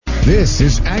This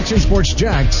is Action Sports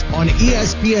Jax on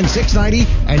ESPN 690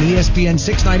 and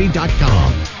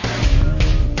ESPN690.com.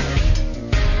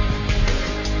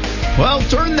 Well,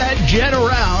 turn that jet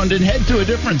around and head to a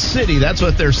different city. That's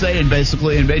what they're saying,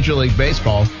 basically, in Major League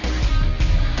Baseball.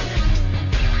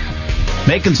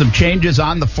 Making some changes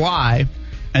on the fly,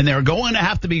 and they're going to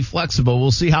have to be flexible.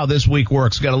 We'll see how this week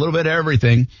works. Got a little bit of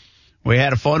everything. We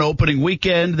had a fun opening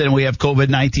weekend. Then we have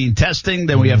COVID-19 testing.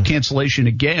 Then we have cancellation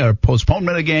of game or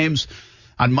postponement of games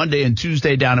on Monday and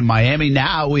Tuesday down in Miami.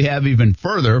 Now we have even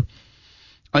further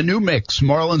a new mix.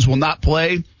 Marlins will not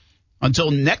play until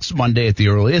next Monday at the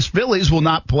earliest. Phillies will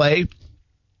not play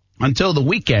until the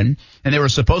weekend. And they were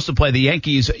supposed to play the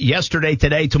Yankees yesterday,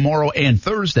 today, tomorrow, and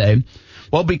Thursday.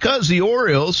 Well, because the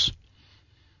Orioles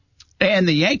and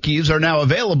the Yankees are now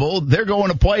available, they're going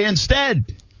to play instead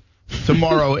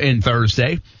tomorrow and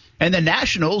Thursday. And the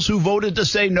Nationals, who voted to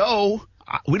say no,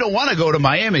 we don't want to go to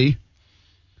Miami,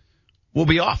 will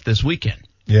be off this weekend.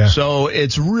 Yeah. So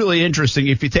it's really interesting.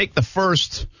 If you take the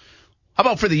first, how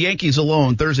about for the Yankees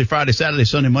alone, Thursday, Friday, Saturday,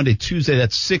 Sunday, Monday, Tuesday,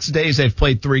 that's 6 days they've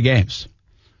played 3 games.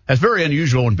 That's very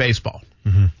unusual in baseball,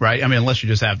 right? I mean, unless you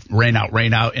just have rain out,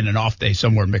 and an off day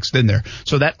somewhere mixed in there.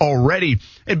 So that already,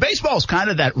 and baseball is kind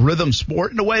of that rhythm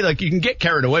sport in a way. Like you can get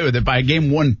carried away with it. By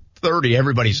game 130,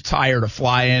 everybody's tired of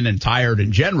flying and tired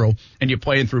in general, and you're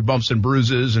playing through bumps and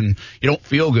bruises and you don't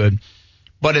feel good.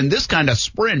 But in this kind of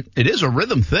sprint, it is a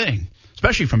rhythm thing,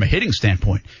 especially from a hitting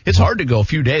standpoint. It's hard to go a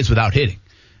few days without hitting.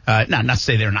 Not to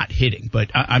say they're not hitting, but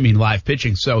I mean live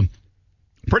pitching. So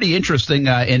pretty interesting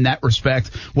in that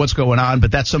respect what's going on.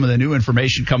 But that's some of the new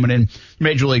information coming in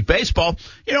Major League Baseball.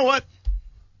 You know what?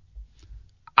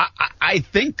 I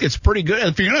think it's pretty good.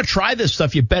 If you're going to try this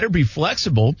stuff, you better be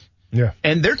flexible. Yeah.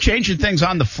 And they're changing things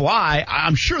on the fly.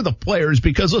 I'm sure the players,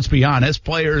 because let's be honest,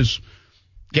 players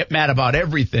get mad about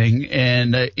everything.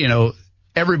 And,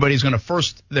 everybody's going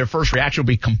to their first reaction will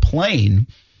be complain.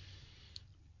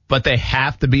 But they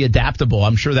have to be adaptable.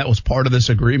 I'm sure that was part of this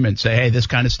agreement. Say, hey, this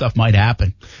kind of stuff might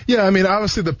happen. Yeah, I mean,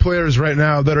 obviously the players right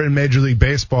now that are in Major League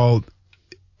Baseball,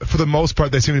 for the most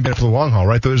part, they seem to be in it for the long haul,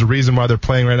 right? There's a reason why they're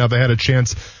playing right now. They had a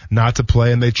chance not to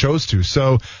play, and they chose to.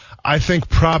 So I think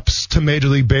props to Major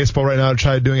League Baseball right now to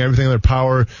try doing everything in their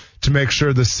power to make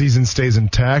sure the season stays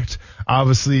intact.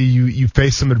 Obviously, you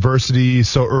face some adversity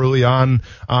so early on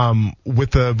with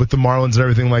the Marlins and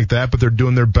everything like that, but they're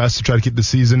doing their best to try to keep the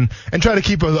season and try to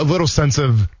keep a little sense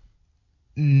of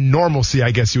normalcy,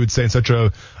 I guess you would say, in such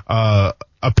a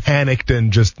panicked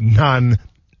and just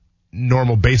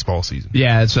non-normal baseball season.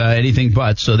 Yeah, it's anything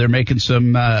but. So they're making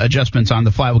some adjustments on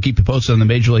the fly. We'll keep you posted on the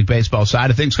Major League Baseball side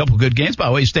of things. A couple good games. By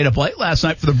the way, you stayed up late last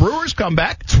night for the Brewers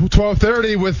comeback.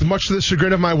 12:30 with much to the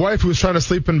chagrin of my wife, who was trying to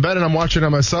sleep in bed, and I'm watching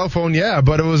on my cell phone. Yeah,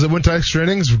 but it went to extra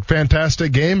innings.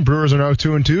 Fantastic game. Brewers are now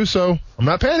 2-2, so I'm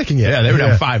not panicking yet. Yeah, they were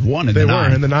down 5-1 in the ninth. They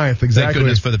were in the ninth, exactly. Thank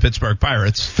goodness for the Pittsburgh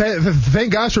Pirates.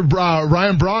 Thank gosh for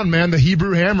Ryan Braun, man. The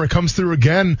Hebrew Hammer comes through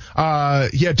again.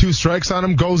 He had 2 strikes on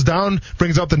him, goes down,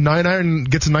 brings out the 9-iron,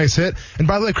 gets a nice hit. And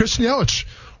by the way, Christian Yelich,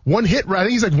 1 hit, right? I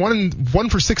think he's like 1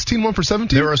 for 16, 1 for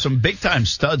 17. There are some big-time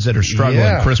studs that are struggling.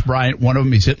 Yeah. Chris Bryant, one of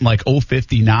them, he's hitting like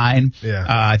 0.59. Yeah.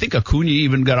 I think Acuna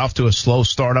even got off to a slow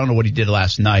start. I don't know what he did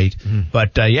last night.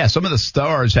 But, some of the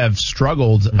stars have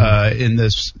struggled in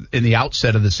the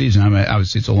outset of the season. I mean,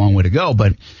 obviously, it's a long way to go,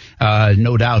 but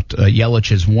no doubt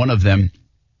Yelich is one of them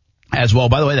as well.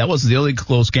 By the way, that wasn't the only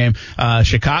close game.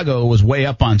 Chicago was way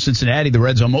up on Cincinnati. The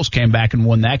Reds almost came back and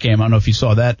won that game. I don't know if you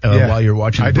saw that while you were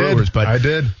watching the Brewers. But I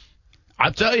did.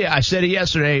 I'll tell you, I said it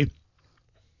yesterday,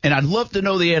 and I'd love to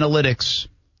know the analytics.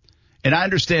 And I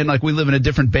understand, like, we live in a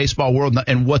different baseball world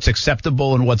and what's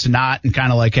acceptable and what's not, and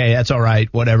kind of like, hey, that's all right,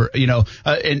 whatever,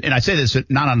 and I say this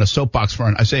not on the soapbox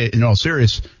front. I say it in all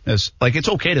seriousness. Like, it's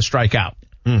okay to strike out.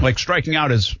 Like, striking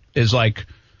out is like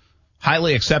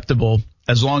highly acceptable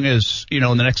as long as, in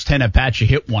the next 10 at-bats you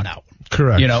hit 1 out.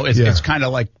 Correct. It's kind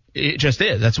of like, it just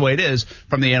is. That's the way it is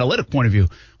from the analytic point of view.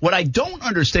 What I don't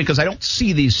understand, because I don't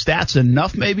see these stats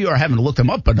enough maybe, or I haven't looked them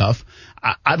up enough,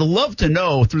 I'd love to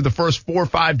know through the first 4 or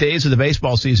 5 days of the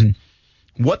baseball season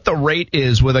what the rate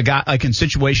is with a guy like in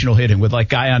situational hitting with like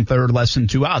guy on third, less than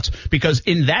 2 outs. Because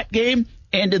in that game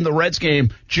and in the Reds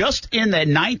game, just in that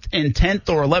 9th and 10th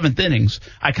or 11th innings,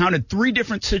 I counted 3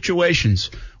 different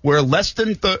situations where less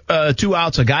than 2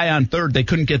 outs, a guy on third, they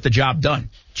couldn't get the job done.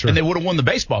 Sure. And they would have won the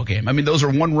baseball game. I mean, those are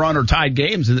 1-run or tied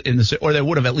games or they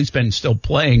would have at least been still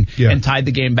playing and tied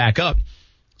the game back up.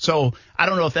 So I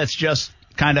don't know if that's just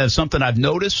kind of something I've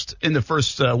noticed in the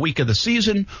first week of the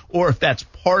season, or if that's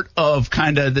part of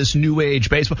kind of this new age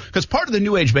baseball. Because part of the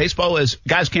new age baseball is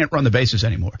guys can't run the bases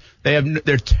anymore.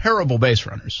 They're terrible base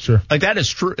runners. Sure. Like that is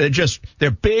true.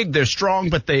 They're big, they're strong,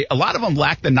 but a lot of them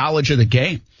lack the knowledge of the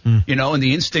game, and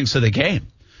the instincts of the game,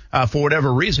 for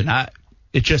whatever reason.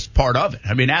 It's just part of it.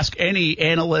 I mean, ask any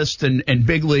analyst and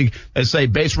big league that say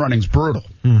base running's brutal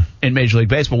in Major League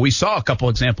Baseball. We saw a couple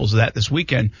examples of that this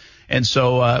weekend. And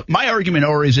so my argument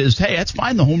always is, hey, that's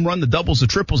fine, the home run, the doubles, the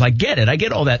triples. I get it. I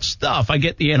get all that stuff. I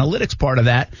get the analytics part of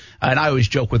that. And I always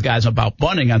joke with guys about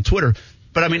bunting on Twitter.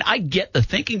 But, I mean, I get the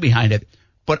thinking behind it.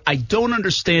 But I don't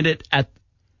understand it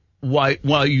why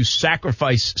you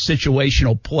sacrifice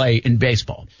situational play in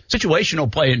baseball.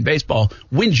 Situational play in baseball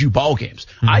wins you ball games.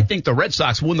 I think the Red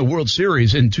Sox won the World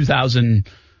Series in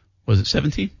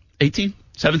 2017? 18?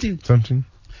 17? 17.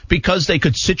 Because they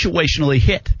could situationally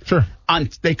hit. Sure.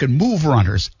 They could move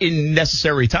runners in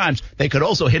necessary times. They could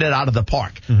also hit it out of the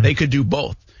park. They could do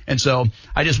both. And so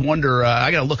I just wonder, I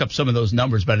got to look up some of those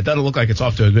numbers, but it doesn't look like it's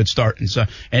off to a good start.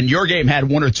 And your game had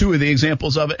one or two of the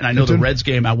examples of it. And I know the Reds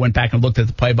game, I went back and looked at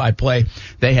the play-by-play.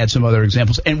 They had some other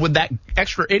examples. And with that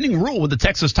extra inning rule with the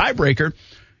Texas tiebreaker,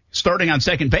 starting on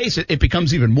second base, it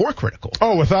becomes even more critical.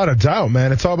 Oh, without a doubt,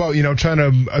 man. It's all about, trying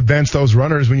to advance those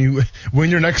runners. When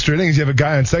you're in extra innings, you have a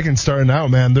guy on second starting out,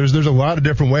 man. There's a lot of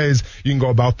different ways you can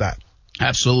go about that.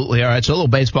 Absolutely. All right. So a little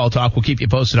baseball talk. We'll keep you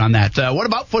posted on that. What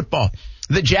about football?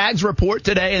 The Jags report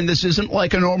today, and this isn't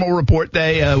like a normal report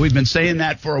day. We've been saying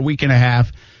that for a week and a half.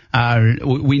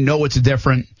 We know it's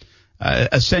different.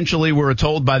 Essentially, we were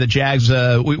told by the Jags,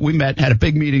 we had a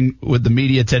big meeting with the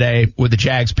media today with the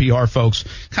Jags PR folks,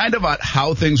 kind of about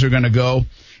how things are going to go.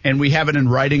 And we have it in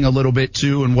writing a little bit,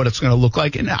 too, and what it's going to look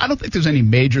like. And I don't think there's any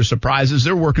major surprises.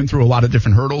 They're working through a lot of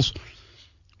different hurdles.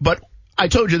 But I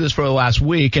told you this for the last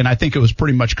week, and I think it was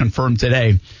pretty much confirmed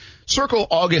today. Circle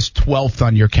August 12th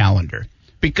on your calendar,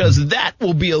 because that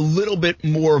will be a little bit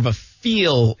more of a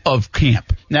feel of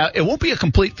camp. Now, it won't be a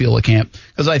complete feel of camp,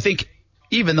 because I think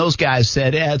even those guys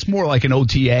said, it's more like an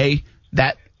OTA,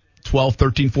 that 12,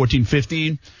 13, 14,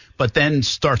 15, but then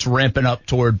starts ramping up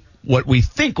toward what we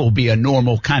think will be a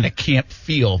normal kind of camp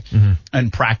feel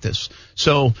and practice.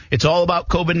 So it's all about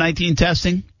COVID-19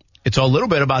 testing. It's a little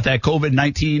bit about that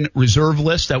COVID-19 reserve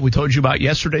list that we told you about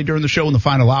yesterday during the show in the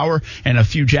final hour, and a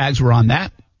few Jags were on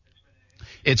that.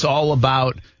 It's all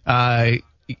about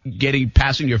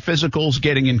passing your physicals,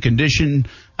 getting in condition,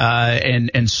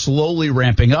 and slowly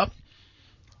ramping up.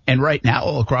 And right now,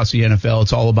 all across the NFL,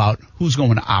 it's all about who's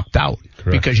going to opt out.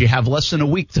 Correct. Because you have less than a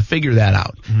week to figure that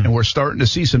out. And we're starting to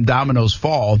see some dominoes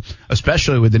fall,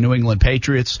 especially with the New England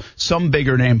Patriots, some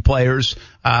bigger name players.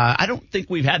 I don't think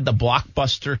we've had the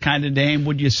blockbuster kind of name,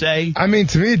 would you say? I mean,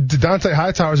 to me, Dante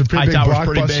Hightower is a pretty big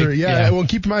blockbuster. Pretty big. Yeah, well,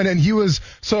 keep in mind, and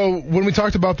so when we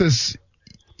talked about this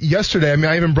yesterday, I mean,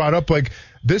 I even brought up, like,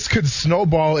 this could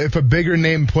snowball if a bigger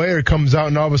name player comes out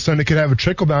and all of a sudden it could have a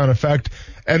trickle-down effect.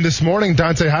 And this morning,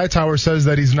 Dante Hightower says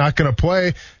that he's not going to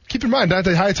play. Keep in mind,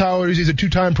 Dante Hightower, he's a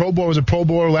two-time Pro Bowler, was a Pro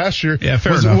Bowler last year. Yeah,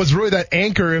 fair enough. Was really that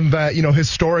anchor in that,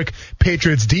 historic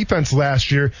Patriots defense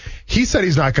last year. He said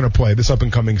he's not going to play this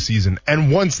up-and-coming season. And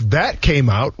once that came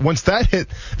out, once that hit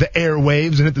the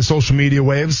airwaves and hit the social media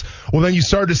waves, well, then you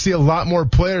started to see a lot more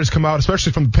players come out,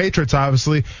 especially from the Patriots,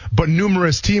 obviously, but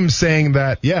numerous teams saying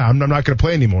that, I'm not going to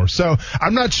play anymore. So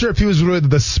I'm not sure if he was really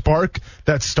the spark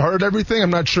that started everything. I'm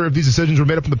not sure if these decisions were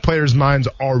made up in the players' minds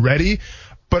already.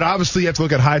 But obviously you have to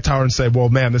look at Hightower and say, well,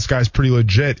 man, this guy's pretty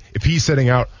legit. If he's sitting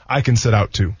out, I can sit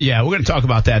out too. Yeah, we're going to talk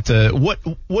about that.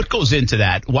 What goes into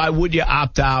that? Why would you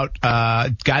opt out?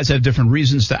 Guys have different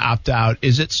reasons to opt out.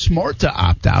 Is it smart to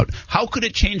opt out? How could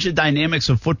it change the dynamics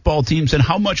of football teams? And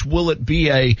how much will it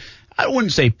be I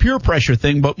wouldn't say peer pressure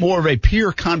thing, but more of a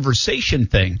peer conversation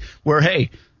thing where, hey,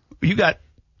 you got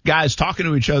guys talking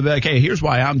to each other like, hey, here's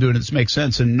why I'm doing it. This makes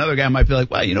sense. And another guy might be like,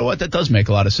 well, you know what? That does make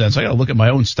a lot of sense. I got to look at my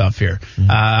own stuff here.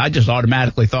 I just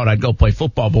automatically thought I'd go play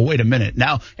football, but wait a minute.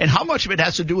 Now, and how much of it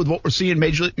has to do with what we're seeing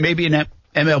maybe in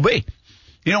MLB?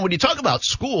 When you talk about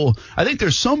school, I think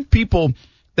there's some people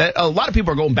that a lot of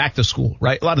people are going back to school,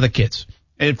 right? A lot of the kids,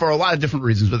 and for a lot of different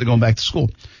reasons, but they're going back to school.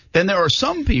 Then there are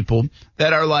some people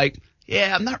that are like,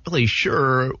 yeah, I'm not really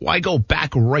sure why go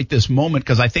back right this moment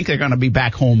because I think they're going to be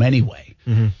back home anyway.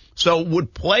 So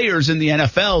would players in the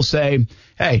NFL say,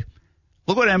 hey,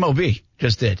 look what MLB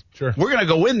just did. Sure. We're going to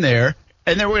go in there,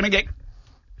 and then we're going to get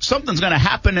something's going to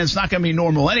happen, and it's not going to be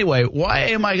normal anyway.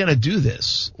 Why am I going to do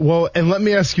this? Well, and let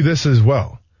me ask you this as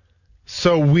well.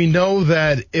 So we know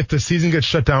that if the season gets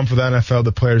shut down for the NFL,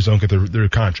 the players don't get their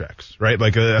contracts, right?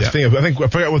 Like I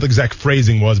forgot what the exact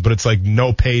phrasing was, but it's like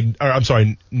no play,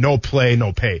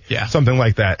 no pay, something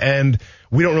like that. And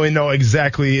we don't really know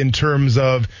exactly in terms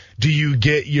of do you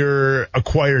get your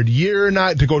acquired year or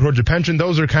not to go towards your pension.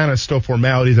 Those are kind of still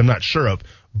formalities I'm not sure of.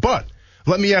 But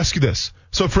let me ask you this.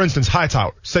 So, for instance,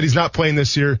 Hightower said he's not playing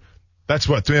this year. That's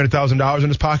what, $300,000 in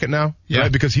his pocket now? Yeah.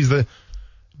 Right? Because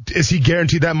is he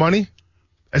guaranteed that money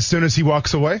as soon as he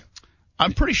walks away?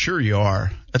 I'm pretty sure you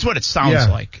are. That's what it sounds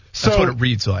like. That's what it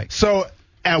reads like. So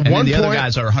at and one then the point, other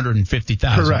guys are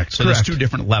 150,000. Correct. So there's two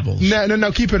different levels.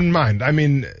 No. Keep in mind, I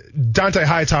mean, Dante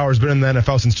Hightower's been in the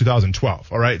NFL since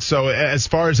 2012. All right. So as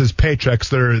far as his paychecks,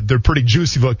 they're pretty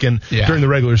juicy looking during the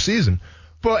regular season.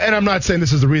 But, and I'm not saying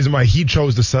this is the reason why he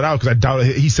chose to sit out, because I doubt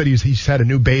it. He said he's had a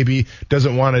new baby,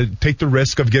 doesn't want to take the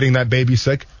risk of getting that baby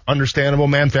sick. Understandable,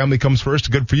 man. Family comes first.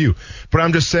 Good for you. But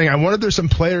I'm just saying, I wonder if there's some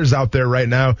players out there right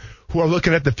now who are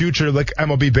looking at the future like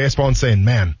MLB baseball and saying,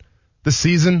 man, this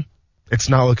season, it's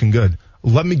not looking good.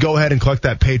 Let me go ahead and collect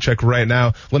that paycheck right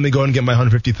now. Let me go ahead and get my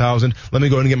 $150,000. Let me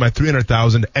go ahead and get my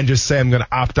 $300,000 and just say I'm going to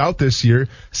opt out this year,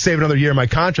 save another year in my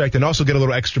contract, and also get a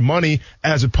little extra money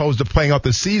as opposed to playing out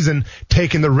the season,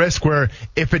 taking the risk where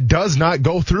if it does not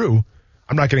go through,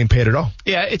 I'm not getting paid at all.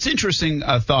 Yeah, it's interesting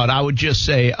thought. I would just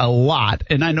say a lot,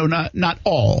 and I know not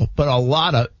all, but a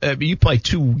lot of you play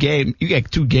you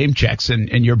get 2 game checks,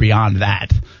 and you're beyond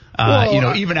that.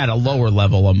 Even at a lower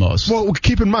level almost. Well,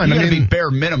 keep in mind, you gotta be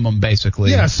bare minimum, basically.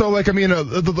 Yeah, so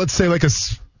let's say like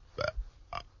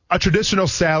a traditional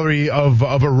salary of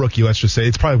a rookie, let's just say,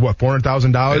 it's probably what,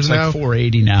 $400,000 now? It's like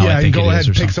 $480 now. Yeah, I think and go ahead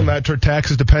and take some of that toward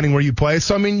taxes depending where you play.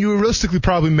 So I mean, you realistically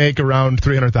probably make around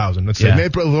 $300,000. Let's say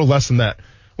maybe a little less than that.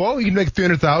 Well, you can make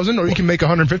 $300,000, or you can make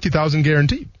 $150,000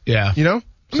 guaranteed. Yeah,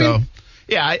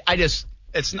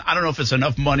 I don't know if it's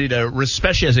enough money to,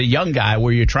 especially as a young guy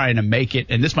where you're trying to make it,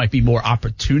 and this might be more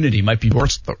opportunity, might be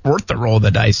worth the roll of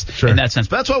the dice in that sense.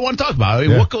 But that's what I want to talk about. I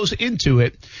mean, what goes into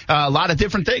it? A lot of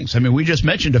different things. I mean, we just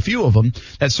mentioned a few of them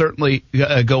that certainly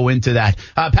go into that.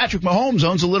 Patrick Mahomes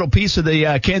owns a little piece of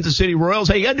the Kansas City Royals.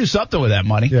 Hey, you got to do something with that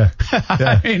money. Yeah.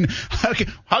 I mean, how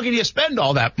can you spend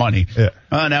all that money? Yeah.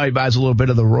 Now he buys a little bit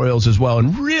of the Royals as well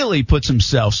and really puts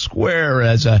himself square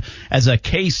as a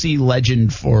KC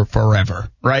legend for forever.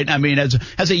 Right? I mean,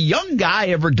 has a young guy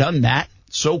ever done that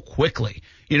so quickly?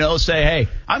 Say, hey,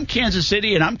 I'm Kansas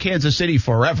City and I'm Kansas City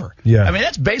forever. Yeah. I mean,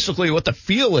 that's basically what the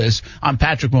feel is on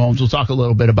Patrick Mahomes. We'll talk a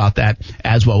little bit about that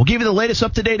as well. We'll give you the latest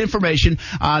up-to-date information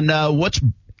on what's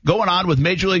going on with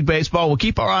Major League Baseball. We'll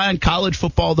keep our eye on college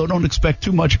football, though don't expect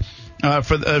too much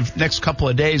for the next couple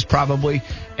of days probably.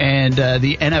 And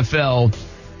the NFL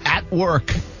at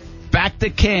work, back to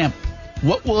camp.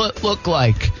 What will it look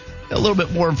like? A little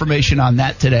bit more information on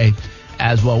that today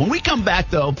as well. When we come back,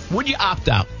 though, would you opt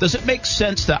out? Does it make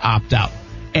sense to opt out?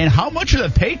 And how much are the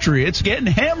Patriots getting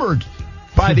hammered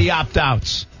by the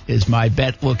opt-outs? Is my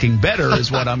bet looking better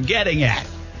is what I'm getting at.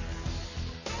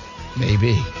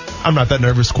 Maybe. I'm not that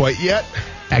nervous quite yet.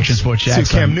 Action Sports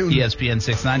Jax Cam Newton. ESPN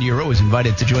 690. You're always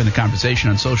invited to join the conversation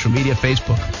on social media,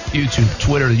 Facebook, YouTube,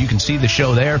 Twitter. You can see the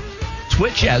show there.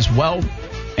 Twitch as well.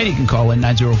 And you can call in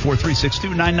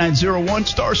 904-362-9901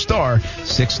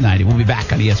 *690. We'll be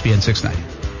back on ESPN 690.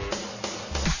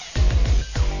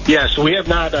 Yeah, so we have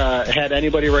not had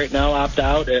anybody right now opt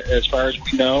out as far as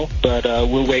we know, but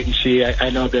we'll wait and see. I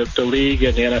know that the league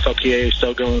and the NFLPA is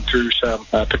still going through some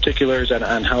particulars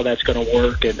on how that's going to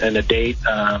work and the date.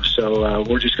 So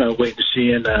we're just going to wait and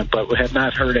see, but we have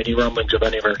not heard any rumblings of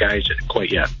any of our guys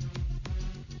quite yet.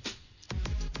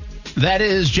 That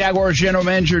is Jaguars general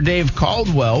manager Dave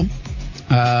Caldwell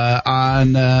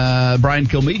on Brian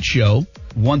Kilmeade's show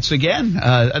once again.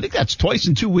 I think that's twice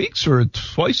in 2 weeks or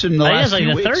twice in the last few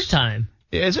weeks. I think it's like the third time.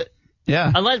 Is it?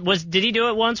 Yeah. Did he do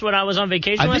it once when I was on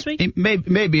vacation last week?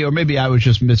 Maybe I was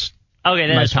just missed.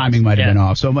 Okay, my timing might have been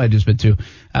off, so it might have just been 2.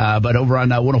 But over on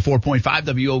 104.5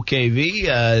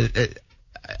 WOKV,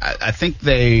 I think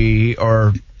they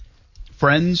are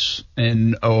friends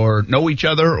or know each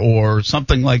other or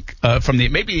something like from the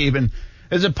maybe even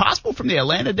is it possible from the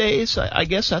Atlanta days? I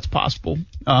guess that's possible.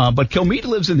 But Kilmeade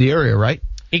lives in the area, right?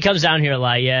 He comes down here a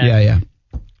lot, yeah. Yeah.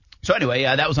 So anyway,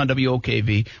 that was on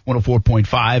WOKV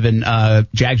 104.5, and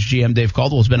Jags GM Dave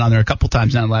Caldwell's been on there a couple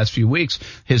times now in the last few weeks.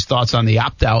 His thoughts on the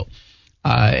opt-out,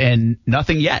 and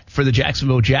nothing yet for the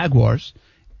Jacksonville Jaguars,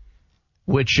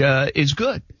 which is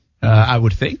good. I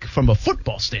would think, from a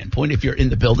football standpoint, if you're in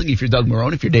the building, if you're Doug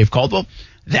Marrone, if you're Dave Caldwell,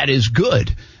 that is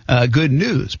good. Good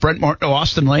news. Brent Martineau,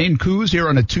 Austin Lane, Coos here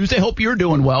on a Tuesday. Hope you're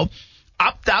doing well.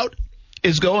 Opt out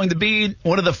is going to be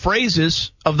one of the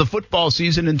phrases of the football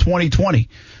season in 2020.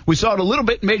 We saw it a little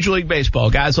bit in Major League Baseball.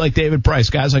 Guys like David Price,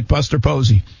 guys like Buster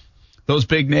Posey, those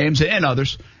big names and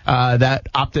others that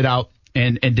opted out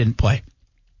and didn't play.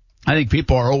 I think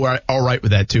people are all right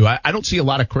with that, too. I don't see a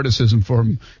lot of criticism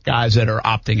from guys that are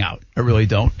opting out. I really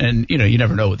don't. And, you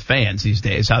never know with fans these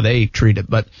days how they treat it.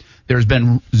 But there's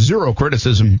been zero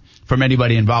criticism from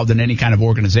anybody involved in any kind of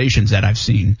organizations that I've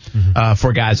seen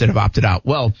for guys that have opted out.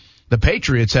 Well, the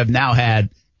Patriots have now had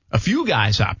a few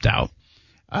guys opt out,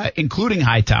 including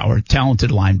Hightower,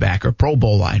 talented linebacker, Pro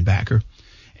Bowl linebacker.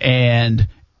 And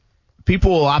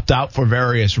people will opt out for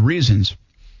various reasons.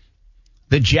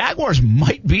 The Jaguars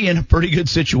might be in a pretty good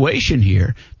situation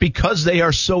here because they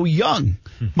are so young.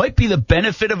 Might be the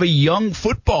benefit of a young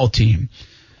football team.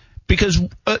 Because,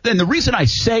 and the reason I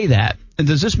say that, and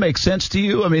does this make sense to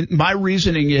you? I mean, my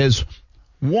reasoning is,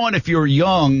 one, if you're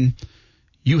young,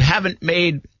 you haven't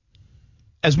made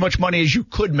as much money as you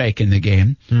could make in the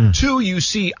game. Two, you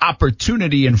see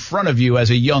opportunity in front of you as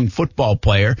a young football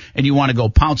player, and you want to go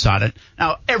pounce on it.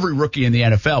 Now, every rookie in the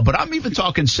NFL, but I'm even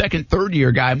talking second, third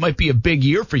year guy, might be a big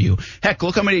year for you. Heck,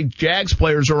 look how many Jags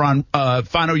players are on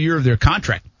final year of their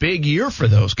contract. Big year for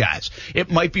those guys.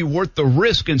 It might be worth the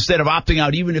risk instead of opting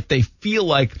out, even if they feel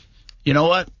like, you know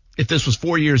what? If this was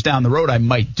 4 years down the road, I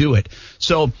might do it.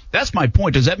 So that's my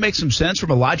point. Does that make some sense from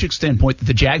a logic standpoint that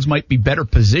the Jags might be better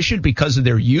positioned because of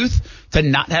their youth to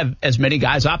not have as many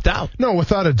guys opt out? No,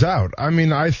 without a doubt. I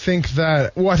mean, I think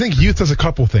youth does a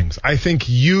couple things. I think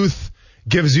youth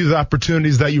gives you the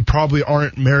opportunities that you probably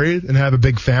aren't married and have a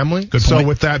big family. Good point. So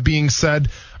with that being said,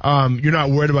 you're not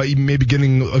worried about even maybe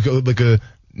getting like a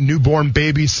newborn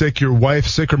baby sick, your wife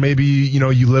sick, or maybe,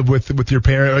 you live with your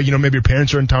parent, or, maybe your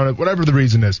parents are in town, whatever the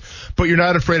reason is. But you're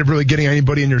not afraid of really getting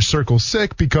anybody in your circle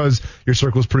sick because your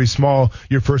circle is pretty small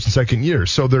your first and second year.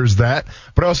 So there's that.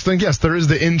 But I also think, yes, there is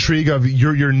the intrigue of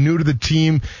you're new to the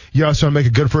team. You also want to make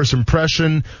a good first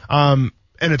impression. And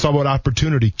it's all about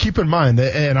opportunity. Keep in mind,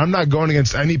 and I'm not going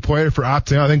against any player for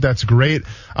opting out. I think that's great.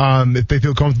 If they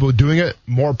feel comfortable doing it,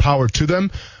 more power to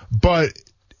them. But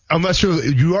unless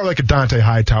you are like a Dante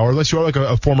Hightower, unless you are like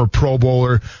a former Pro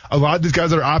Bowler, a lot of these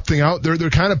guys that are opting out, they're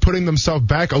kind of putting themselves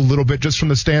back a little bit just from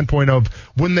the standpoint of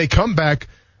when they come back,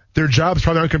 their jobs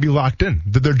probably aren't going to be locked in.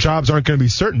 Their jobs aren't going to be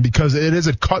certain because it is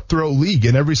a cutthroat league,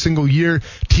 and every single year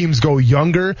teams go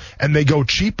younger and they go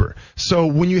cheaper. So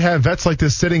when you have vets like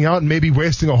this sitting out and maybe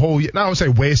wasting a whole year, not I would say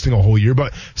wasting a whole year,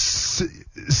 but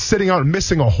sitting out and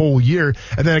missing a whole year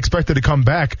and then expected to come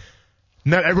back,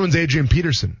 not everyone's Adrian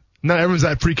Peterson. Not everyone's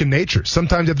that freaking nature.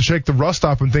 Sometimes you have to shake the rust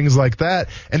off and things like that.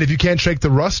 And if you can't shake the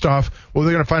rust off, well,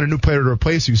 they're going to find a new player to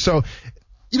replace you. So,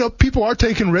 people are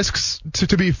taking risks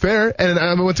to be fair.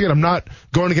 And once again, I'm not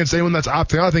going against anyone that's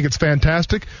opting out. I think it's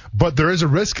fantastic. But there is a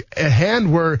risk at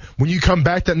hand where when you come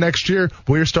back that next year,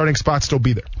 will your starting spot still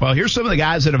be there? Well, here's some of the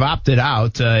guys that have opted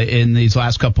out in these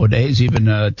last couple of days, even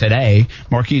today.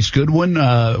 Marquise Goodwin,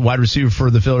 wide receiver for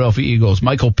the Philadelphia Eagles.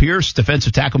 Michael Pierce,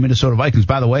 defensive tackle, Minnesota Vikings.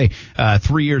 By the way,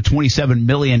 3-year, $27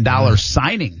 million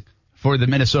signing for the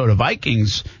Minnesota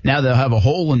Vikings. Now they'll have a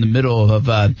hole in the middle of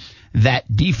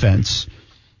that defense.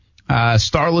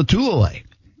 Star Latulele,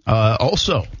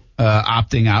 also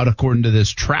opting out according to this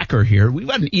tracker here. We've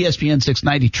got an ESPN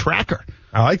 690 tracker.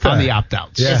 I like that. On the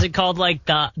opt-outs. Yeah. Is it called like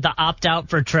the opt-out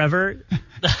for Trevor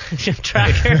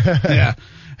tracker? Yeah.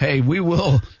 Hey, we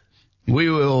will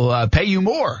pay you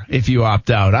more if you opt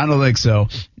out. I don't think so.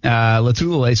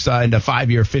 Latulele signed a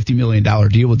 5-year, $50 million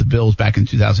deal with the Bills back in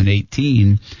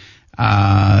 2018.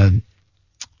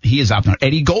 He is opting out.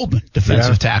 Eddie Goldman,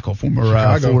 defensive tackle, former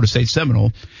Florida State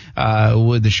Seminole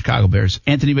with the Chicago Bears.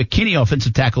 Anthony McKinney,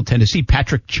 offensive tackle, Tennessee.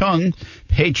 Patrick Chung,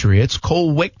 Patriots.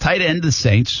 Cole Wick, tight end, the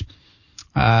Saints.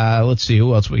 Let's see,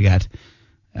 who else we got?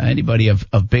 Anybody of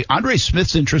big? Andre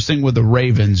Smith's interesting with the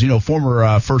Ravens.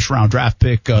 Former first-round draft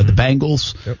pick, the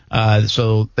Bengals. Yep.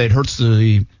 So it hurts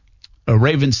the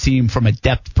Ravens team from a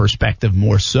depth perspective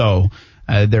more so.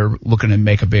 They're looking to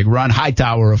make a big run.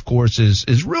 Hightower, of course,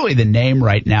 is really the name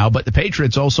right now, but the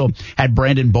Patriots also had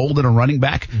Brandon Bolden, a running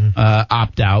back,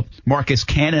 opt out. Marcus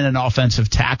Cannon, an offensive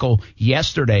tackle,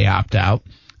 yesterday opt out.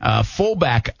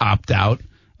 Fullback opt out.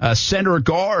 Center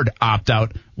guard opt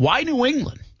out. Why New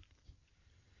England?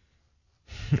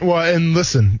 Well, and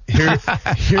listen, here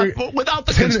without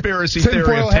the conspiracy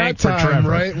theory of tank for Trevor,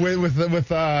 right? With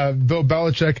Bill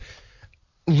Belichick.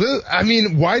 I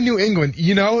mean, why New England?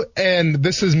 And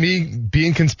this is me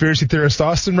being conspiracy theorist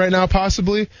Austin right now,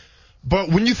 possibly. But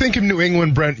when you think of New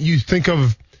England, Brent, you think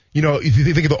of, you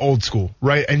think of the old school,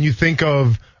 right? And you think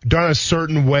of done a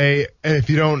certain way, and if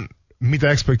you don't meet the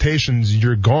expectations,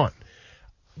 you're gone.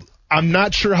 I'm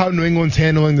not sure how New England's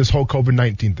handling this whole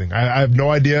COVID-19 thing. I have no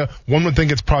idea. One would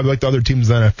think it's probably like the other teams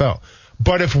in the NFL.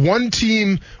 But if one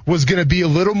team was going to be a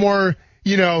little more,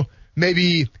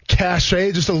 maybe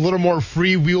cachet, just a little more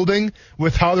free-wielding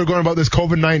with how they're going about this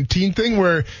COVID-19 thing,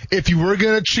 where if you were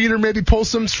going to cheat or maybe pull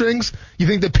some strings, you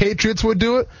think the Patriots would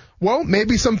do it? Well,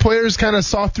 maybe some players kind of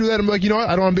saw through that and be like, you know what,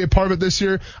 I don't want to be a part of it this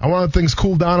year. I want things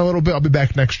cool down a little bit. I'll be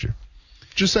back next year.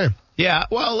 Just saying. Yeah,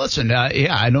 well, listen, I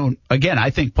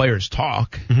think players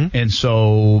talk. Mm-hmm. And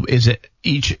so is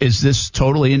this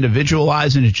totally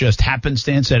individualized and it just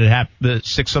happenstance that the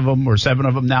 6 of them or 7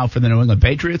 of them now for the New England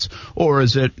Patriots? Or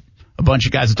is it a bunch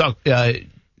of guys that talk?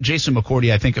 Jason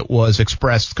McCourty, I think it was,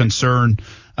 expressed concern.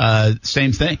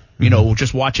 Same thing,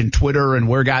 just watching Twitter and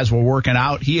where guys were working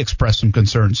out, he expressed some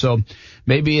concern. So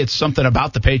maybe it's something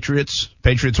about the Patriots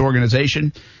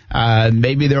organization.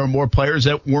 Maybe there are more players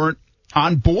that weren't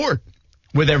on board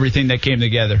with everything that came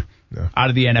together out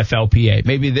of the NFLPA.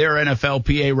 Maybe their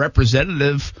NFLPA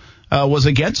representative was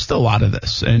against a lot of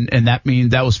this, and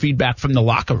that was feedback from the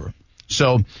locker room.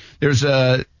 So there's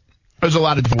a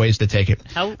lot of different ways to take it.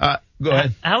 Go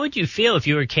ahead. How would you feel if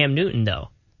you were Cam Newton, though?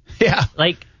 Yeah.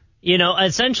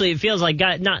 Essentially it feels like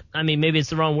maybe it's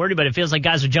the wrong word, but it feels like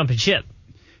guys are jumping ship.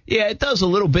 Yeah, it does a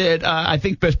little bit. I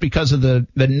think that's because of the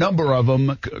number of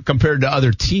them compared to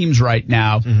other teams right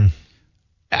now. Mm-hmm.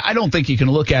 I don't think you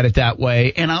can look at it that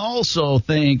way. And I also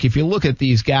think if you look at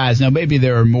these guys, now maybe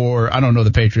there are more, I don't know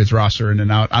the Patriots roster in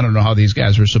and out. I don't know how these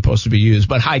guys are supposed to be used,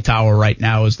 but Hightower right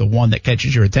now is the one that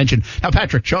catches your attention. Now,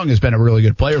 Patrick Chung has been a really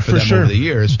good player for them over the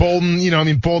years.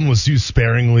 Bolden, Bolden was used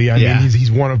sparingly. I mean,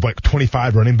 he's one of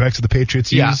 25 running backs that the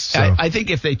Patriots use. So. I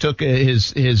think if they took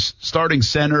his starting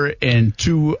center and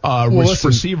 2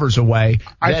 receivers away,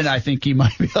 then I think he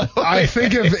might be like, okay, I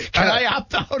think if can I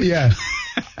opt out? Yeah.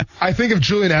 I think if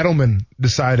Julian Edelman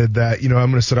decided that, I'm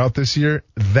going to sit out this year,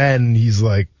 then he's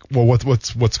like, well,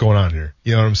 what's going on here?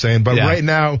 You know what I'm saying? But right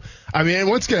now,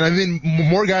 once again,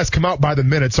 more guys come out by the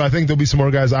minute, so I think there'll be some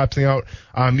more guys opting out,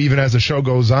 even as the show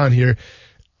goes on here.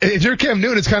 If you're Cam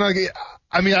Newton, it's kind of like,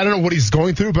 I don't know what he's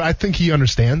going through, but I think he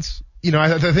understands.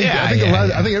 I think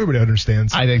everybody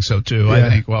understands. I think so too. Yeah. I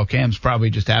think, Cam's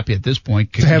probably just happy at this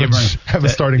point to have a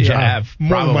starting job.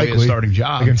 Probably a starting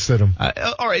job against Stidham.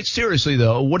 All right, seriously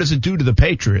though, what does it do to the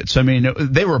Patriots?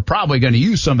 They were probably going to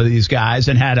use some of these guys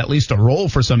and had at least a role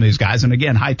for some of these guys. And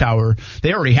again, Hightower,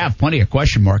 they already have plenty of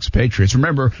question marks. Patriots.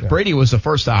 Remember, Brady was the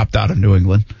first to opt out of New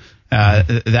England.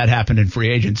 That happened in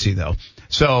free agency though.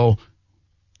 So,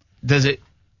 does it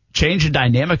change the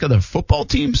dynamic of the football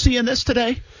team seeing this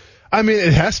today?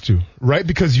 It has to, right?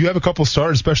 Because you have a couple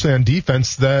stars, especially on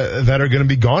defense, that are going to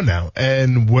be gone now.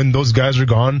 And when those guys are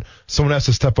gone, someone has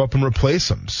to step up and replace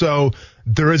them. So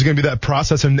there is going to be that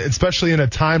process, and especially in a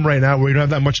time right now where you don't have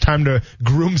that much time to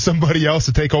groom somebody else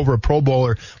to take over a Pro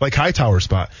Bowler like Hightower's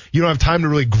spot. You don't have time to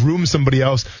really groom somebody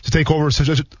else to take over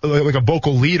like a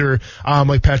vocal leader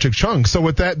like Patrick Chung. So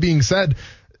with that being said,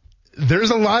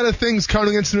 there's a lot of things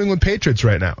counting against the New England Patriots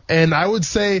right now. And I would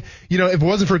say, if it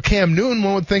wasn't for Cam Newton,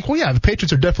 one would think, the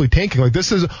Patriots are definitely tanking. Like,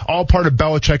 this is all part of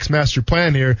Belichick's master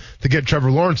plan here to get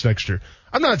Trevor Lawrence next year.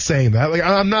 I'm not saying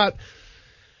that.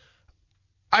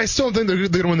 I still think they're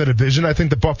going to win the division. I think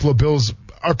the Buffalo Bills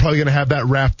are probably going to have that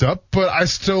wrapped up, but I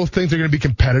still think they're going to be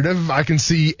competitive. I can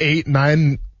see 8,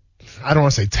 9, I don't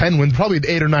want to say 10 wins, probably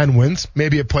 8 or 9 wins,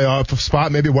 maybe a playoff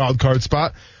spot, maybe a wild card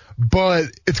spot, but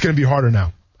it's going to be harder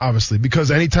now. Obviously,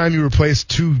 because anytime you replace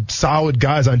 2 solid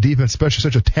guys on defense, especially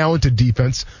such a talented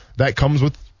defense, that comes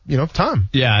with, time.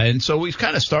 Yeah, and so we've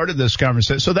kind of started this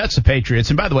conversation. So that's the Patriots.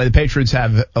 And by the way, the Patriots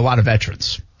have a lot of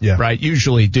veterans, right?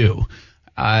 Usually do.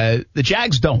 The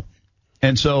Jags don't.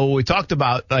 And so we talked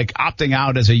about opting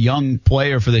out as a young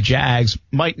player for the Jags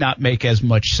might not make as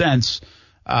much sense.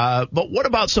 But what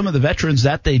about some of the veterans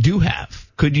that they do have?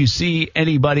 Could you see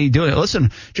anybody doing it?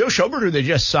 Listen, Joe Schobert, who they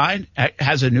just signed,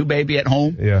 has a new baby at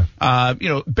home. Yeah.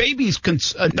 Babies,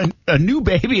 a new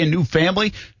baby, a new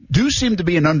family do seem to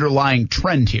be an underlying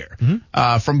trend here.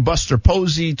 Mm-hmm. From Buster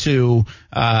Posey to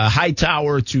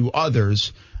Hightower to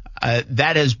others,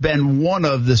 that has been one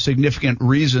of the significant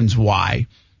reasons why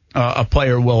a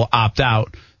player will opt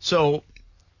out. So,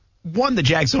 1, the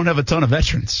Jags don't have a ton of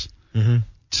veterans. Mm-hmm.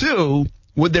 2,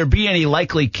 would there be any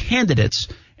likely candidates?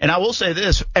 And I will say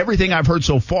this, everything I've heard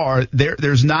so far,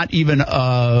 there's not even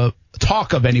a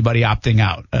talk of anybody opting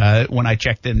out when I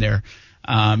checked in there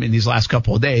in these last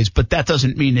couple of days. But that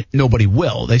doesn't mean that nobody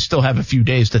will. They still have a few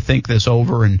days to think this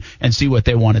over and see what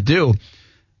they want to do.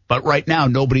 But right now,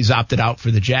 nobody's opted out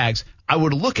for the Jags. I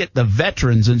would look at the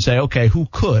veterans and say, okay, who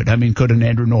could? Could an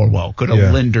Andrew Norwell? Could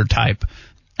a Linder type?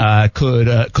 Could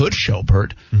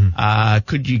Schobert? Mm-hmm.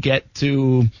 Could you get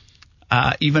to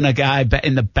even a guy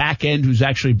in the back end who's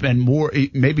actually been more,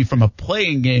 maybe from a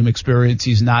playing game experience,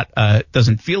 he's not,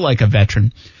 doesn't feel like a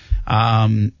veteran.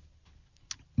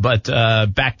 But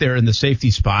back there in the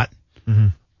safety spot,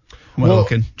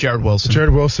 looking, Jared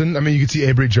Wilson. I mean, you could see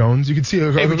Avery Jones. You could see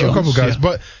a couple guys. Yeah.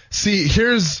 But see,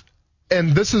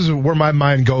 and this is where my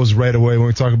mind goes right away when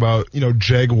we talk about,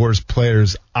 Jaguars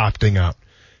players opting out.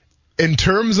 In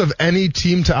terms of any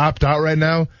team to opt out right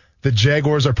now, the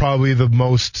Jaguars are probably the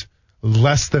most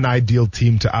less than ideal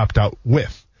team to opt out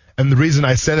with. And the reason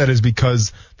I say that is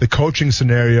because the coaching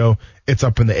scenario, it's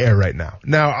up in the air right now.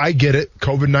 Now, I get it.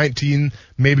 COVID-19,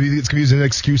 maybe it's going to be used as an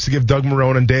excuse to give Doug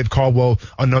Marrone and Dave Caldwell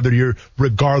another year,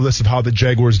 regardless of how the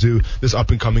Jaguars do this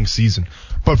up-and-coming season.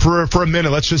 But for a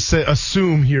minute, let's just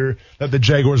assume here that the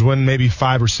Jaguars win maybe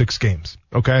 5 or 6 games,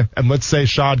 okay? And let's say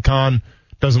Shad Khan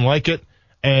doesn't like it,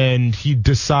 and he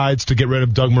decides to get rid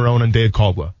of Doug Marrone and Dave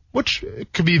Caldwell, which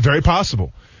could be very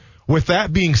possible. With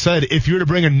that being said, if you're to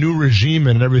bring a new regime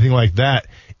in and everything like that,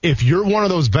 if you're one of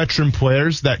those veteran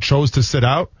players that chose to sit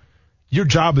out, your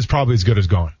job is probably as good as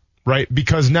gone, right?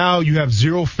 Because now you have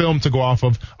zero film to go off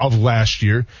of last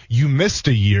year. You missed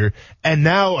a year, and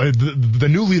now the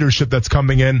new leadership that's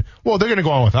coming in, well, they're going to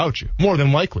go on without you, more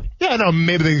than likely. Yeah, no,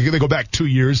 maybe they go back 2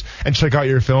 years and check out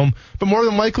your film, but more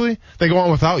than likely, they go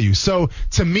on without you. So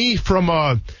to me, from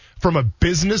a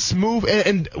business move,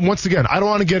 and once again, I don't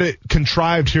want to get it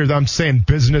contrived here that I'm saying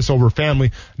business over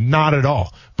family, not at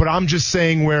all. But I'm just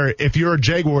saying where if you're a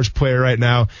Jaguars player right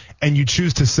now and you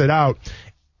choose to sit out,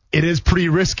 it is pretty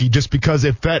risky just because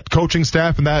if that coaching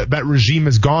staff and that regime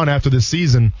is gone after the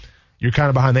season, you're kind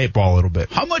of behind the 8 ball a little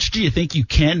bit. How much do you think you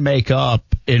can make up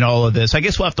in all of this? I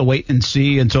guess we'll have to wait and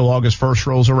see until August 1st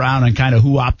rolls around and kind of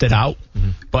who opted out. Mm-hmm.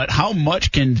 But how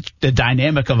much can the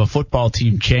dynamic of a football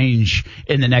team change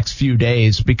in the next few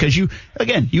days? Because you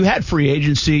had free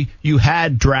agency, you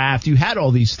had draft, you had all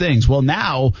these things. Well,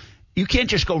 now you can't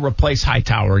just go replace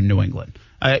Hightower in New England.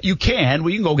 You can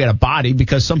go get a body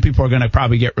because some people are going to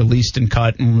probably get released and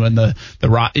cut, and when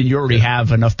and you already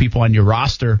have enough people on your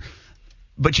roster.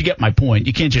 But you get my point.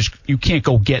 You can't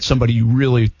go get somebody you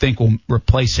really think will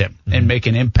replace him and make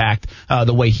an impact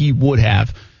the way he would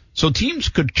have. So teams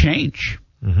could change.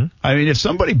 Mm-hmm. I mean, if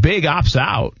somebody big opts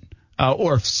out,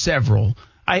 or if several,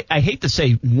 I hate to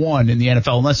say one in the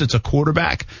NFL unless it's a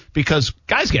quarterback, because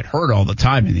guys get hurt all the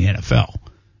time in the NFL.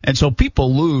 And so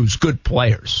people lose good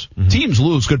players. Mm-hmm. Teams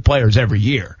lose good players every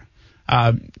year,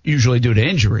 usually due to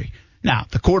injury. Now,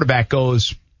 the quarterback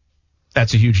goes,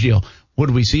 that's a huge deal. Would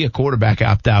we see a quarterback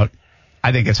opt out?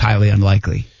 I think it's highly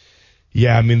unlikely.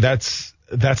 Yeah, I mean, that's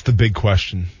the big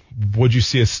question. Would you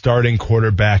see a starting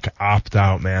quarterback opt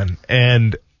out, man?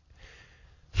 And,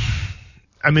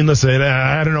 I mean, listen,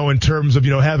 I don't know in terms of,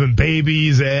 having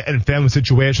babies and family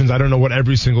situations. I don't know what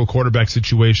every single quarterback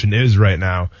situation is right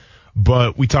now.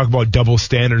 But we talk about double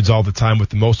standards all the time with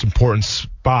the most important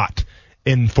spot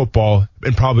in football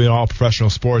and probably in all professional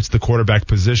sports, the quarterback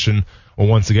position. Well,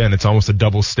 once again, it's almost a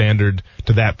double standard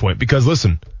to that point. Because,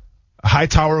 listen,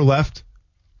 Hightower left,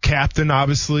 captain,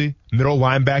 obviously, middle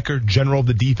linebacker, general of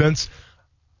the defense.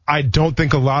 I don't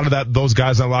think a lot of those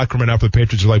guys in the locker room right now for the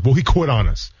Patriots are like, well, he quit on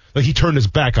us. Like, he turned his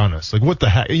back on us. Like, what the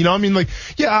heck? You know what I mean? Like,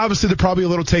 yeah, obviously they're probably a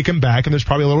little taken back, and there's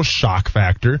probably a little shock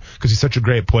factor because he's such a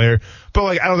great player. But,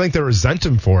 like, I don't think they resent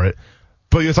him for it.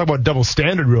 But you talk about double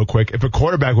standard real quick. If a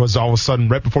quarterback was all of a sudden,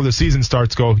 right before the season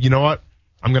starts, go, you know what?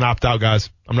 I'm going to opt out, guys.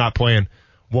 I'm not playing.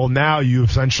 Well, now you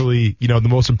essentially, the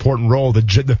most important role,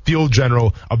 the field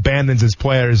general abandons his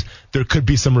players. There could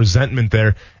be some resentment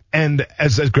there. And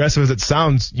as aggressive as it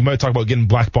sounds, you might talk about getting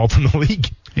blackballed from the league.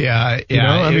 Yeah.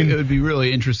 I mean, it would be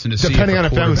really interesting to see. Depending on a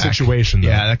family situation, though.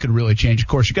 Yeah, that could really change. Of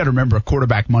course, you got to remember,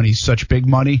 quarterback money is such big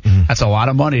money. Mm-hmm. That's a lot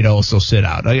of money to also sit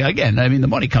out. Again, I mean, the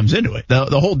money comes into it.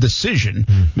 The whole decision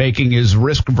making is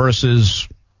risk versus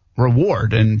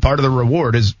reward, and part of the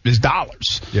reward is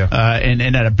dollars. Yeah. And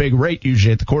at a big rate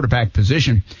usually at the quarterback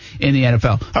position in the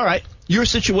NFL. All right, your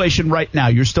situation right now,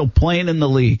 you're still playing in the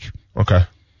league. Okay.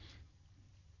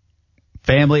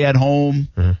 Family at home.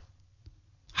 Mm-hmm.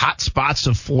 Hot spots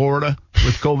of Florida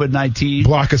with COVID-19.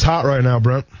 Block is hot right now,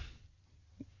 Brent.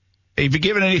 Have you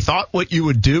given any thought what you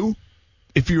would do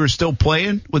if you were still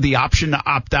playing with the option to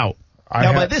opt out?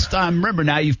 By this time, remember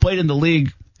now, you've played in the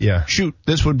league. Yeah. Shoot,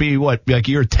 this would be what, like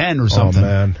year 10 or something. Oh,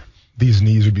 man. These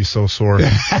knees would be so sore.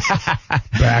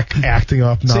 Back acting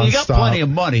up nonstop. So you got plenty of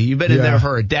money. You've been in there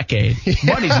for a decade.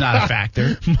 Money's not a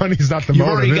factor. Money's not the motive, You've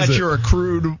already got your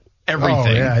accrued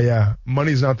everything. Oh, yeah.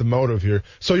 Money's not the motive here.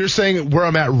 So you're saying where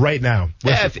I'm at right now.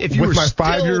 If you with were my still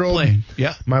 5-year-old, playing.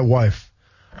 Yeah. My wife.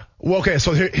 Well, okay,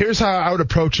 so here's how I would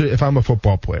approach it if I'm a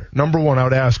football player. Number one, I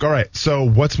would ask, all right, so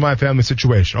what's my family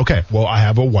situation? Okay, well, I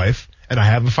have a wife and I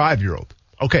have a 5-year-old.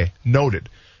 Okay, noted.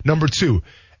 Number two,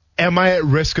 am I at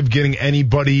risk of getting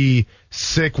anybody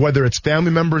sick, whether it's family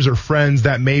members or friends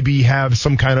that maybe have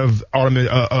some kind of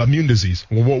immune disease?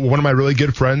 One of my really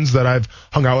good friends that I've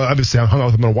hung out with, obviously I haven't hung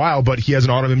out with him in a while, but he has an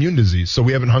autoimmune disease. So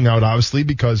we haven't hung out, obviously,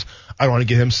 because I don't want to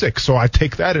get him sick. So I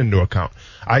take that into account.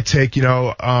 I take,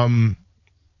 in-laws,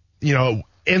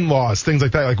 things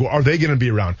like that. Like, are they going to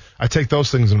be around? I take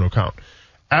those things into account.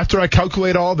 After I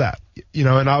calculate all that, and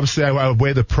obviously I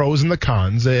weigh the pros and the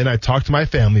cons, and I talk to my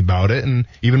family about it, and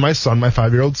even my son, my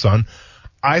 5-year-old son,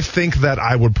 I think that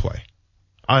I would play.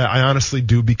 I honestly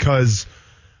do, because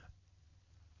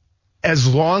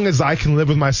as long as I can live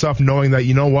with myself knowing that,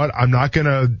 you know what, I'm not going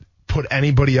to put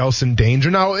anybody else in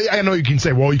danger. Now, I know you can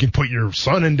say, well, you can put your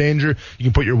son in danger. You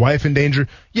can put your wife in danger.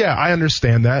 Yeah, I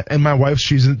understand that. And my wife,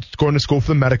 she's going to school for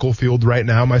the medical field right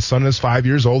now. My son is 5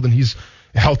 years old, and he's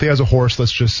healthy as a horse,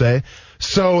 let's just say.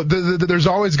 So there's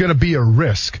always going to be a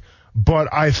risk.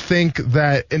 But I think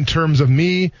that in terms of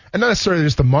me, and not necessarily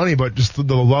just the money, but just the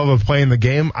love of playing the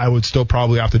game, I would still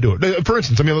probably have to do it. For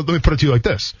instance, let me put it to you like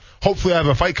this. Hopefully I have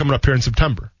a fight coming up here in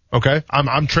September. Okay?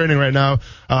 I'm training right now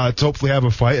to hopefully have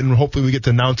a fight, and hopefully we get to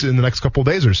announce it in the next couple of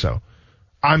days or so.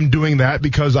 I'm doing that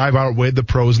because I've outweighed the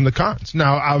pros and the cons.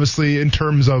 Now, obviously, in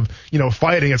terms of,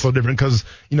 fighting, it's a little different because,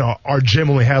 our gym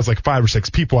only has like 5 or 6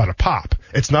 people at a pop.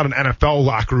 It's not an NFL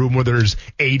locker room where there's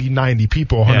 80, 90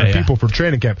 people, 100 people for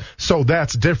training camp. So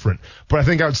that's different. But I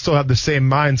think I would still have the same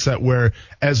mindset where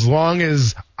as long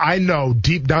as I know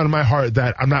deep down in my heart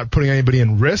that I'm not putting anybody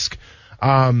in risk,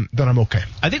 then I'm okay.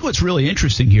 I think what's really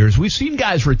interesting here is we've seen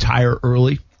guys retire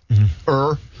early,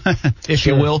 if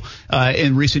you will,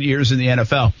 in recent years in the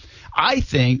NFL. I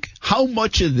think how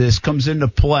much of this comes into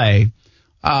play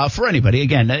for anybody.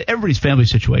 Again, everybody's family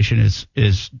situation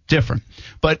is different,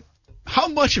 but how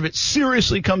much of it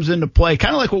seriously comes into play,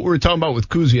 kind of like what we were talking about with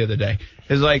Kuz the other day,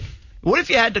 is like, what if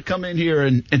you had to come in here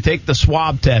and take the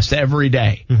swab test every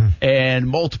day and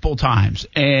multiple times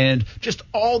and just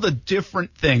all the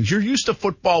different things? You're used to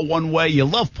football one way. You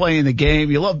love playing the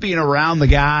game. You love being around the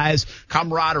guys,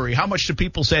 camaraderie. How much do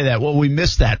people say that? Well, we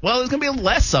miss that. Well, there's going to be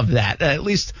less of that. At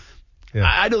least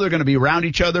I know they're going to be around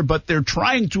each other, but they're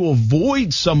trying to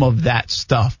avoid some of that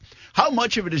stuff. How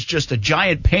much of it is just a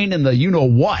giant pain in the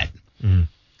you-know-what?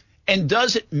 And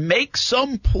does it make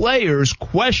some players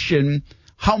question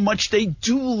how much they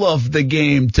do love the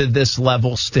game to this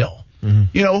level still?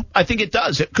 I think it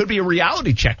does. It could be a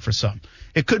reality check for some.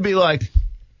 It could be like,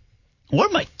 what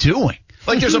am I doing?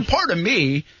 Like, there's a part of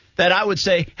me that I would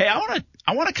say, hey, I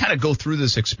want to kind of go through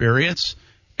this experience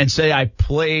and say I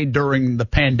played during the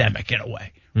pandemic in a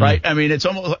way, right? I mean, it's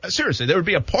almost, seriously, there would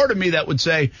be a part of me that would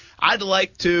say, I'd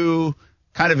like to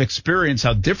kind of experience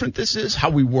how different this is, how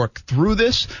we work through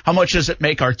this, how much does it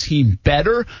make our team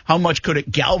better, how much could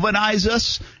it galvanize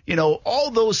us,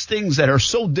 all those things that are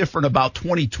so different about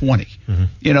 2020.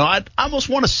 I almost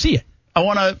want to see it. I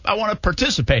want to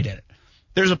participate in it.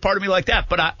 There's a part of me like that.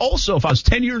 But I also, if I was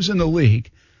 10 years in the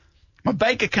league, my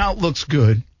bank account looks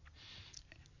good,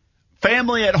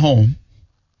 family at home,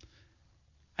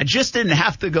 I just didn't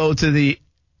have to go to the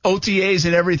OTAs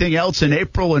and everything else in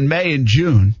April and May and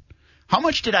June. How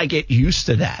much did I get used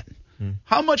to that?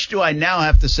 How much do I now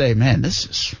have to say, man, this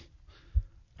is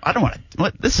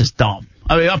dumb.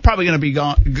 I mean, I'm probably going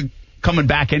to be coming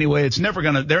back anyway. They're never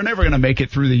going to make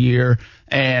it through the year.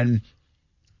 And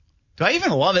do I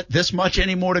even love it this much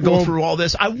anymore to go through all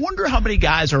this? I wonder how many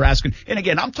guys are asking. And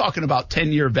again, I'm talking about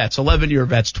 10-year vets, 11-year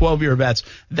vets, 12-year vets,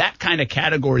 that kind of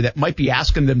category that might be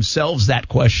asking themselves that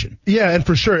question. Yeah, and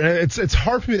for sure. And it's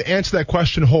hard for me to answer that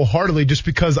question wholeheartedly just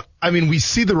because, we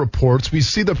see the reports, we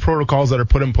see the protocols that are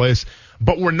put in place,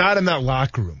 but we're not in that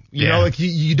locker room. You know, like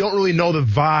you don't really know the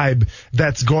vibe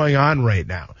that's going on right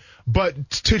now.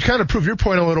 But to kind of prove your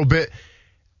point a little bit,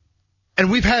 and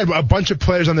we've had a bunch of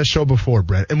players on this show before,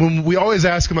 Brent, and when we always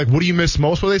ask them, like, what do you miss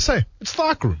most? What do they say? It's the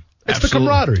locker room. It's the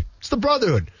camaraderie. It's the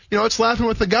brotherhood. It's laughing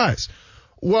with the guys.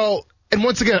 Well, and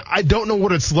once again, I don't know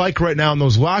what it's like right now in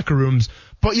those locker rooms,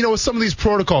 but, with some of these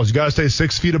protocols, you got to stay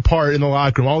 6 feet apart in the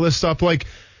locker room, all this stuff. Like,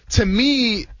 to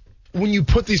me, when you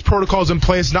put these protocols in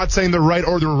place, not saying they're right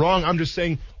or they're wrong, I'm just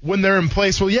saying when they're in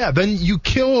place, well, yeah, then you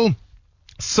kill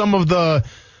some of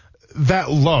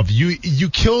that love. You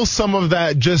kill some of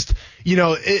that just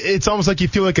it's almost like you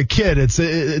feel like a kid. It's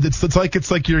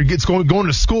like you're going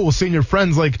to school, seeing your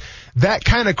friends. Like that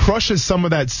kind of crushes some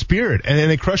of that spirit,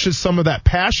 and it crushes some of that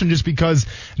passion, just because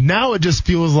now it just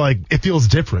feels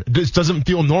different. It just doesn't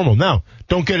feel normal. Now,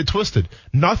 don't get it twisted.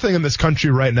 Nothing in this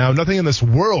country right now, nothing in this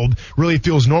world really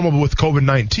feels normal with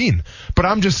COVID-19. But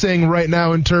I'm just saying right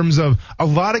now, in terms of a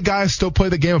lot of guys still play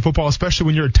the game of football, especially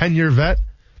when you're a 10-year vet.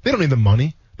 They don't need the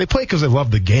money. They play because they love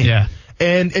the game. Yeah.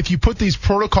 And if you put these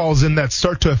protocols in that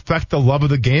start to affect the love of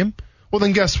the game, well,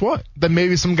 then guess what? Then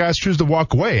maybe some guys choose to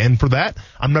walk away. And for that,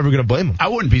 I'm never going to blame them. I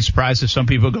wouldn't be surprised if some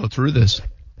people go through this.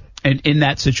 And in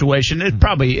that situation, it's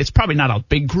probably not a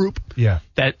big group. Yeah.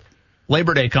 That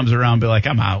Labor Day comes around and be like,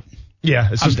 I'm out.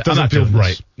 Yeah. It just doesn't feel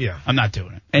right. Yeah. I'm not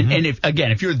doing it. And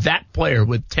if you're that player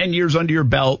with 10 years under your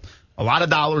belt, a lot of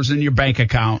dollars in your bank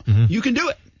account, you can do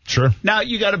it. Sure. Now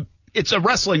it's a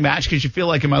wrestling match because you feel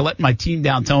like, am I letting my team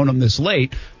down telling them this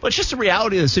late? But it's just the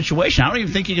reality of the situation. I don't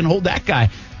even think you can hold that guy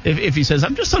if he says,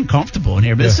 I'm just uncomfortable in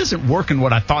here. But this isn't working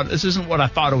what I thought. This isn't what I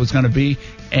thought it was going to be.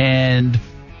 And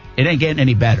it ain't getting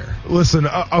any better. Listen,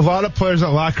 a lot of players in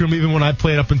the locker room, even when I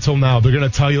played up until now, they're going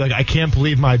to tell you, like, I can't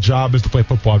believe my job is to play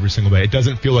football every single day. It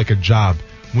doesn't feel like a job.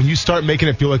 When you start making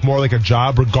it feel like more like a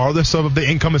job, regardless of the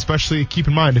income, especially keep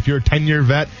in mind, if you're a 10-year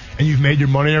vet and you've made your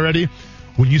money already,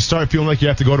 when you start feeling like you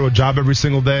have to go to a job every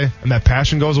single day and that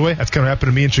passion goes away, that's going to happen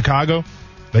to me in Chicago,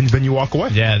 then you walk away.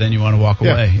 Yeah, then you want to walk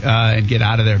away and get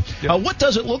out of there. Yep. What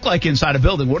does it look like inside a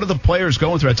building? What are the players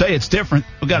going through? I tell you, it's different.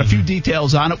 We've got a few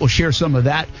details on it. We'll share some of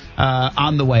that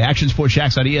on the way. Action Sports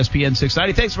Shacks on ESPN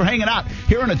 690. Thanks for hanging out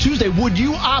here on a Tuesday. Would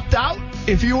you opt out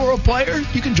if you were a player?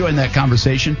 You can join that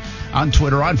conversation on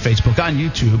Twitter, on Facebook, on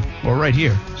YouTube, or right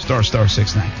here, star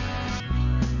 690.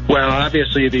 Well,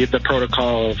 obviously, the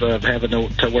protocol of having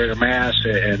to wear a mask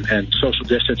and social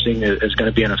distancing is going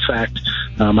to be in effect.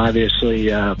 Obviously,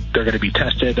 they're going to be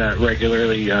tested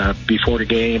regularly before the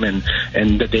game and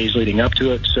the days leading up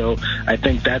to it. So I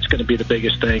think that's going to be the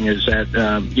biggest thing, is that,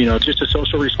 just a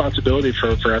social responsibility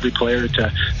for every player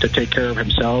to take care of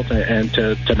himself and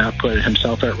to not put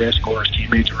himself at risk, or his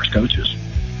teammates or his coaches.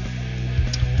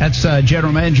 That's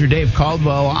General Manager Dave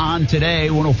Caldwell on today,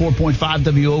 104.5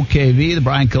 WOKV, the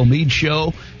Brian Kilmeade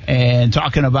Show, and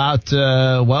talking about,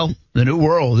 the new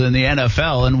world in the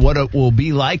NFL and what it will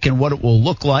be like and what it will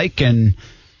look like. And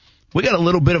we got a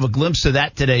little bit of a glimpse of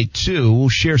that today, too. We'll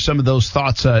share some of those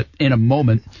thoughts in a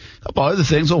moment. A couple other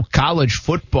things, college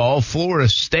football, Florida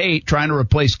State trying to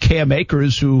replace Cam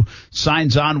Akers, who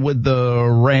signs on with the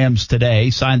Rams today,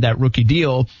 signed that rookie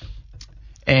deal.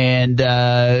 And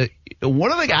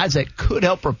one of the guys that could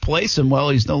help replace him,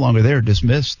 he's no longer there,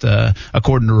 dismissed,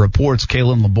 according to reports,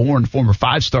 Kalen LeBourne, former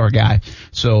 5-star guy.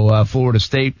 So Florida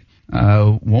State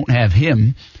won't have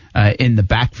him in the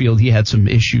backfield. He had some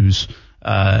issues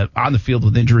on the field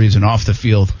with injuries and off the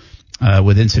field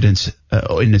with incidents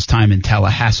in his time in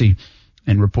Tallahassee,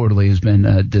 and reportedly has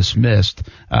been dismissed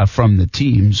from the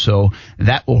team. So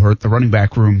that will hurt the running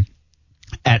back room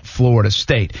at Florida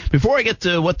State. Before I get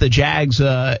to what the Jags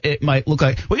it might look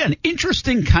like, we got an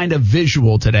interesting kind of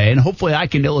visual today, and hopefully I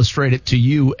can illustrate it to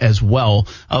you as well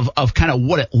of kind of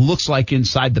what it looks like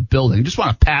inside the building. Just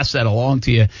want to pass that along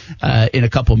to you in a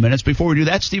couple of minutes. Before we do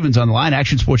that, Steven's on the line,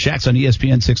 Action Sports Shacks on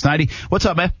ESPN 690. What's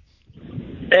up, man?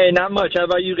 Hey, not much. How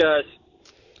about you guys?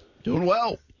 Doing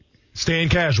well. Staying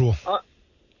casual. All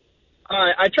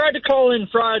right. I tried to call in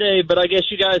Friday, but I guess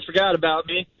you guys forgot about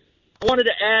me. I wanted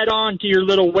to add on to your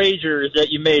little wagers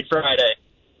that you made Friday.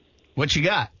 What you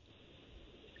got?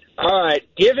 All right.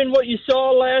 Given what you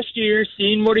saw last year,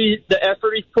 seeing the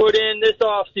effort he's put in this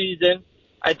offseason,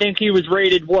 I think he was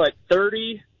rated,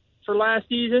 30 for last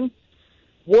season?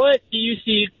 What do you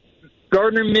see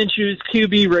Gardner Minshew's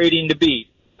QB rating to be?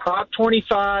 Top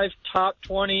 25, top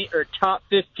 20, or top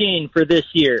 15 for this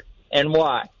year, and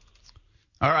why?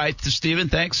 All right, Steven,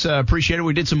 thanks. Appreciate it.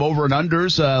 We did some over and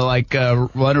unders, like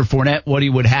Leonard Fournette, what he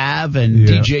would have, and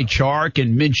DJ Chark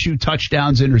and Minshew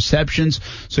touchdowns, interceptions.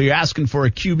 So you're asking for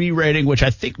a QB rating, which I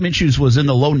think Minshew's was in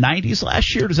the low 90s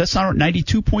last year. Does that sound right?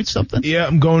 92 point something? Yeah,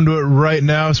 I'm going to it right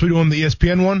now. So we doing the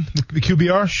ESPN one, the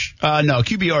QBR? No,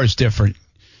 QBR is different.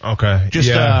 Okay. Just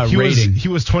rating. He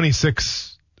was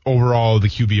 26 overall, the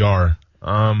QBR.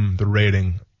 The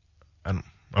rating.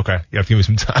 Okay, you have to give me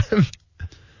some time.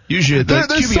 Usually the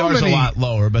QBR is a lot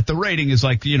lower, but the rating is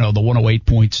like, the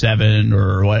 108.7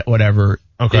 or whatever.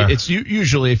 Okay. It's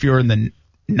usually if you're in the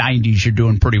 90s, you're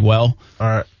doing pretty well. All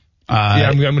right.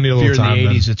 I'm going to need a little time. If you're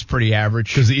in the 80s, it's pretty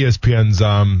average. Because the ESPN's,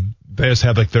 they just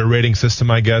have like their rating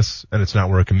system, I guess, and it's not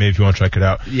working. Maybe if you want to check it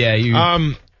out. Yeah.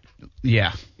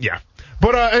 Yeah.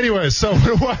 But anyway, so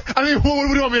what do you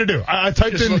want me to do? I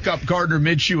typed Just in. look up Gardner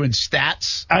Minshew and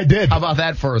stats. I did. How about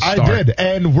that for a start? I did,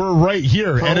 and we're right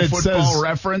here. Pro and it Football says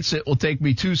Reference. It will take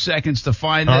me 2 seconds to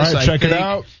find all this. right, check it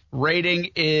out.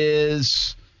 Rating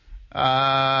is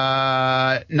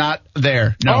not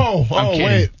there. No. Oh,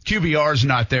 wait. QBR's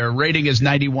not there. Rating is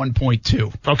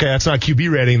 91.2. Okay, that's not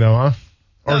QB rating though, huh?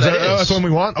 Or No, is that that, is. That's the one we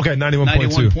want? Okay,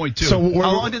 91.2. 91.2. So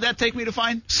how long did that take me to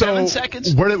find? So 7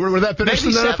 seconds? Where that finish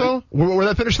in Maybe the NFL? Where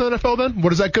that finish in the NFL then?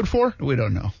 What is that good for? We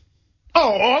don't know.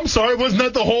 Oh, I'm sorry. Wasn't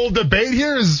that the whole debate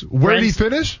here? Is where did he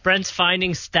finish? Brent's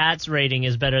finding stats rating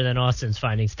is better than Austin's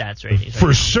finding stats rating.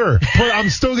 For sure. But I'm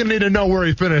still going to need to know where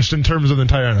he finished in terms of the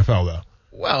entire NFL, though.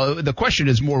 Well, the question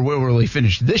is more where will he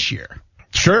finish this year?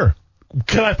 Sure.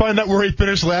 Can I find out where he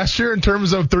finished last year in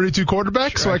terms of 32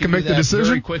 quarterbacks so I can make the decision?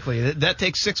 Very quickly. That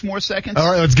takes 6 more seconds. All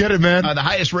right, let's get it, man. The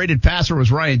highest rated passer was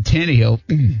Ryan Tannehill.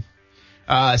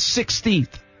 16th,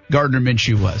 Gardner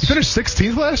Minshew was. He finished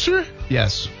 16th last year?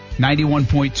 Yes.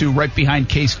 91.2, right behind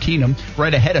Case Keenum,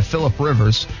 right ahead of Phillip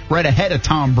Rivers, right ahead of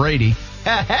Tom Brady.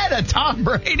 Ahead of Tom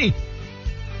Brady.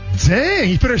 Dang,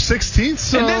 he finished 16th.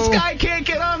 So... And this guy can't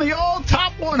get on the all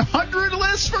top 100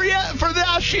 list for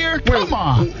this year? Come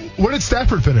on. Where did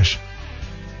Stafford finish?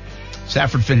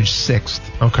 Stafford finished 6th.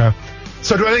 Okay.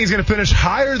 So do I think he's going to finish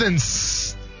higher than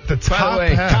the top By the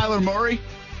way, half? Kyler Murray,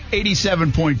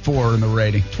 87.4 in the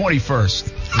rating,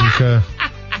 21st. Okay.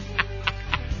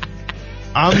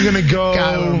 I'm going to go...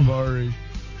 Kyler Murray.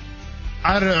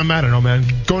 I don't know, man.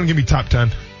 Go and give me top 10.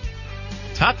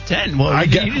 Top 10? Well, you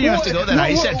didn't have to go that high.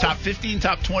 You said top 15,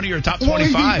 top 20, or top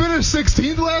 25. Well, he finished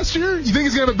 16th last year? You think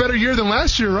he's going to have a better year than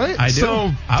last year, right? I do.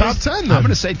 So, top 10 then. I'm going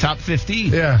to say top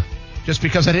 15. Yeah. Just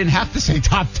because I didn't have to say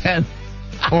top 10.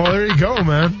 Well, there you go,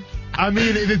 man. I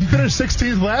mean, if he finished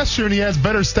 16th last year and he has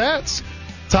better stats,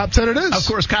 top 10 it is. Of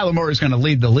course, Kyler Murray is going to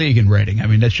lead the league in rating. I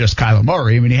mean, that's just Kyler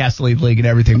Murray. I mean, he has to lead the league in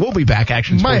everything. We'll be back.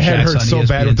 Action Sports My head Jax hurts on so ESPN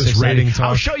bad with this 690. rating talk.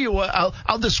 I'll show you what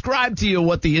I'll describe to you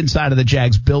what the inside of the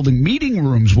Jags building meeting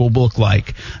rooms will look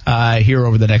like here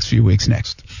over the next few weeks.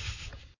 Next.